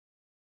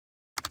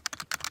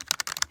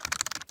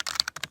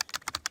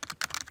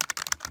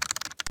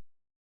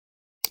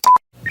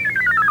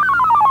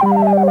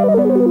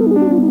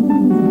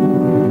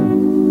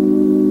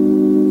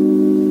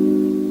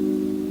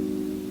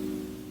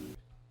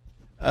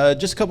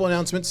Just a couple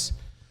announcements.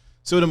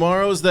 So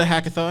tomorrow's the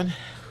hackathon.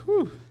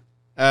 Whew.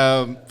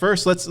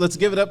 First, let's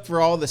give it up for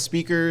all the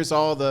speakers,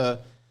 all the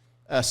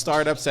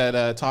startups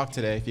that talked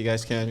today. If you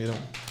guys can,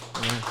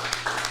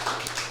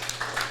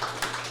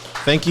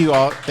 Thank you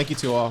all. Thank you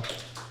to all.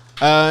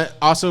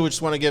 Also, we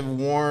just want to give a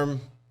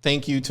warm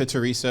thank you to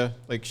Teresa.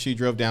 Like, she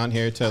drove down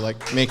here to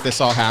make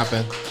this all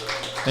happen.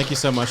 Thank you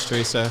so much,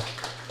 Teresa.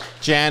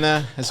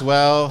 Jana as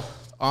well.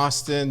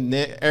 Austin,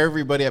 Nick,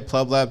 everybody at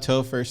Plub Lab,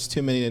 Topher. It's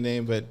too many to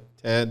name, but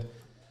Ted.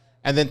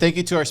 And then thank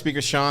you to our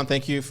speaker, Sean.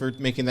 Thank you for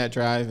making that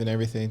drive and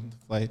everything.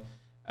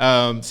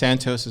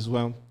 Santos as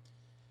well.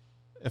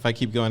 If I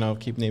keep going, I'll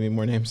keep naming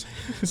more names.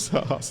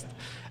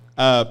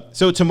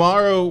 So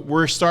tomorrow,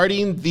 we're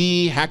starting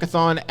the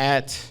hackathon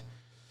at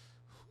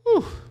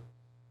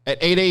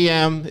 8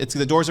 a.m.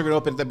 The doors are going to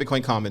open at the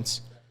Bitcoin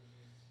Commons.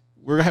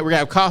 We're going to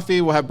have coffee.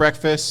 We'll have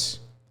breakfast.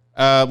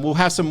 We'll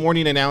have some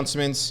morning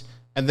announcements.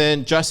 And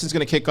then Justin's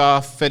going to kick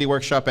off Fedi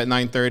Workshop at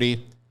 9:30.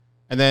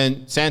 And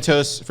then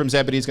Santos from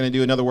Zebedee is going to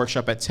do another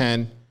workshop at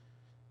 10.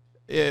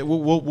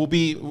 It'll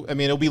be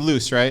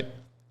loose, right?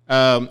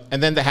 And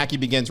then the Hacky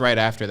begins right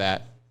after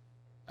that.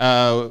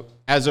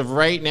 As of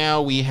right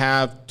now, we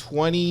have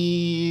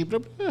 20.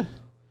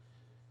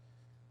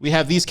 We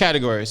have these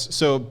categories.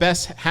 So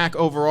best hack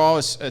overall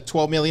is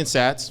 12 million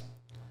sats.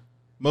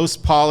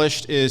 Most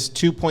polished is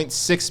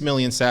 2.6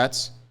 million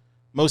sats.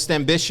 Most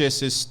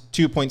ambitious is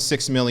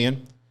 2.6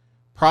 million.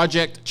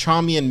 Project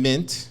Chaumian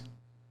Mint,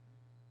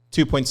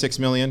 2.6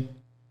 million.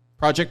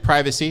 Project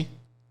Privacy,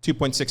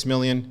 2.6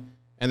 million.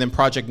 And then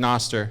Project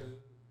Noster,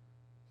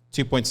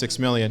 2.6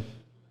 million.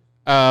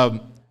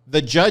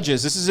 The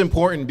judges, this is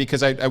important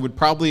because I would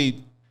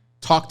probably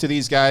talk to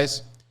these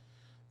guys.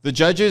 The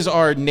judges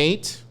are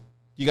Nate.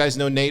 You guys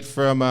know Nate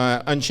from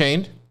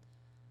Unchained.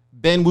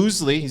 Ben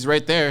Woosley, he's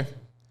right there.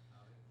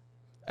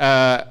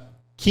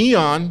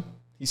 Keon,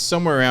 he's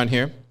somewhere around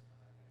here.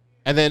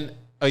 And then,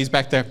 he's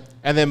back there.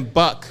 And then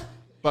Buck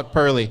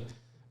Purley.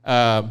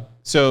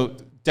 So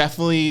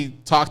definitely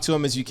talk to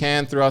him as you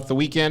can throughout the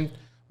weekend.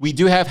 We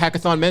do have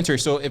hackathon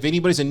mentors. So if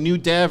anybody's a new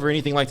dev or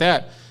anything like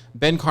that,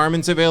 Ben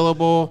Carmen's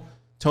available,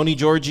 Tony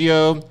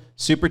Giorgio,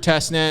 Super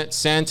Testnet,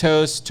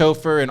 Santos,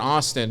 Topher, and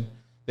Austin.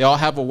 They all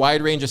have a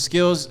wide range of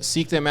skills.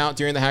 Seek them out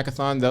during the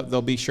hackathon.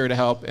 They'll be sure to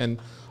help and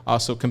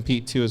also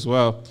compete too as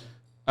well.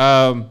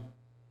 Thank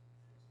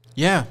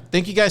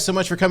you guys so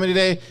much for coming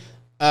today.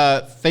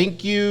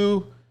 Thank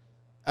you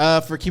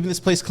for keeping this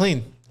place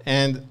clean.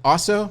 And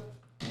also,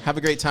 have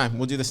a great time.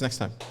 We'll do this next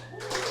time.